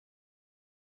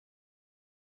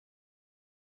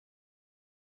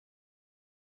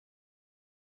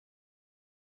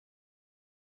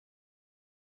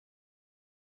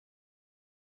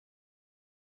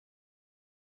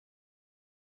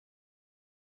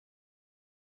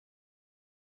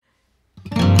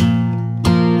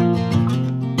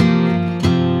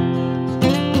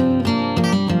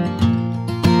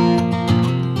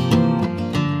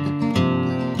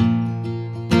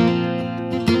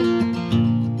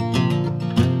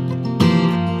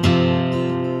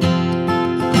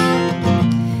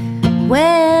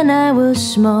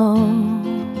small.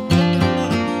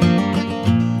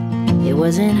 It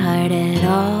wasn't hard at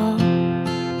all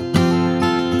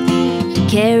to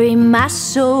carry my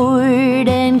sword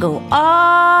and go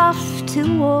off to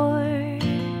war.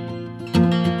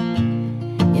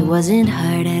 It wasn't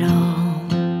hard at all.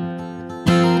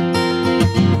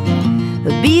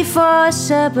 But before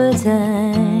supper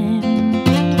time,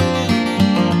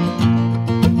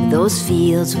 those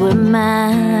fields were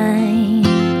mine,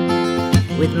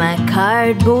 with my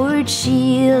cardboard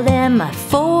shield and my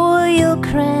foil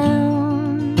crown.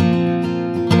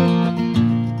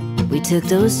 We took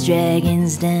those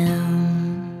dragons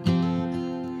down.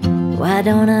 Why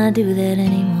don't I do that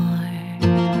anymore?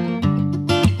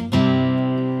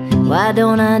 Why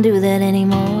don't I do that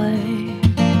anymore?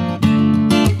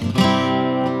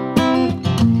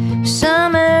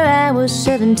 Summer I was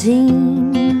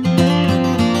 17,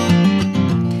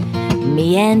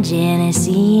 me and Janice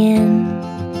Ian,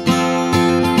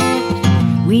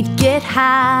 we'd get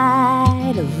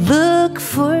high to look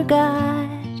for God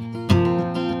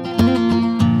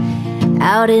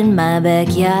out in my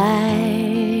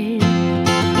backyard.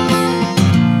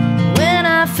 When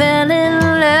I fell in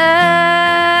love,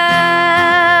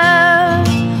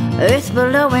 earth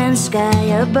below and sky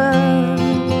above,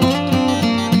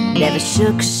 never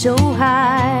shook so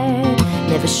hard,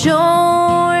 never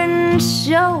shone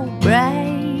so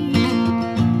bright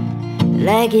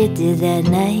like it did that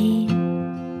night.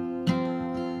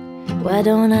 Why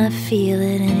don't I feel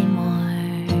it anymore?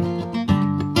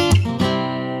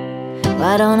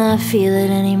 Why don't I feel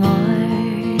it anymore?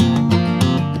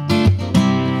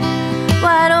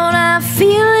 Why don't I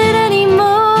feel it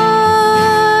anymore?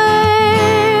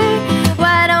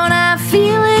 Why don't I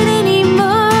feel it anymore?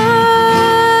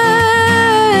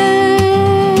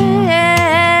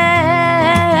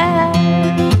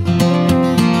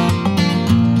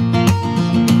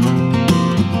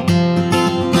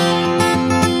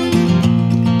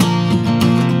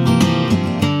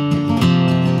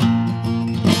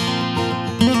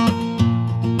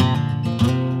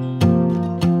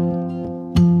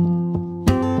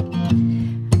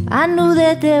 I knew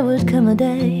that there would come a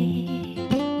day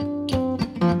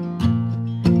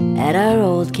at our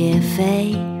old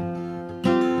cafe.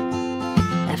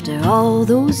 After all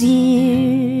those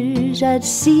years, I'd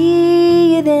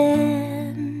see you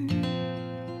then.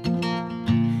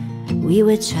 We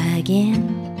would try again,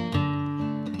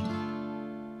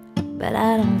 but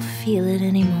I don't feel it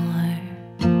anymore.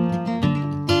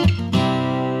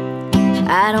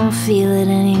 I don't feel it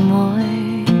anymore.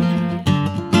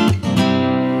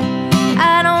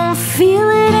 I don't feel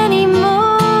it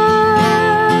anymore.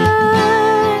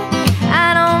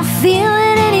 I don't feel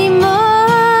it anymore.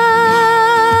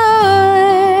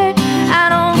 I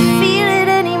don't feel it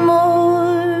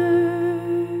anymore.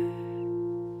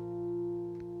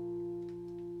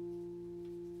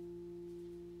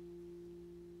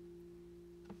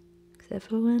 Except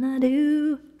for when I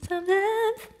do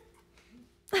sometimes.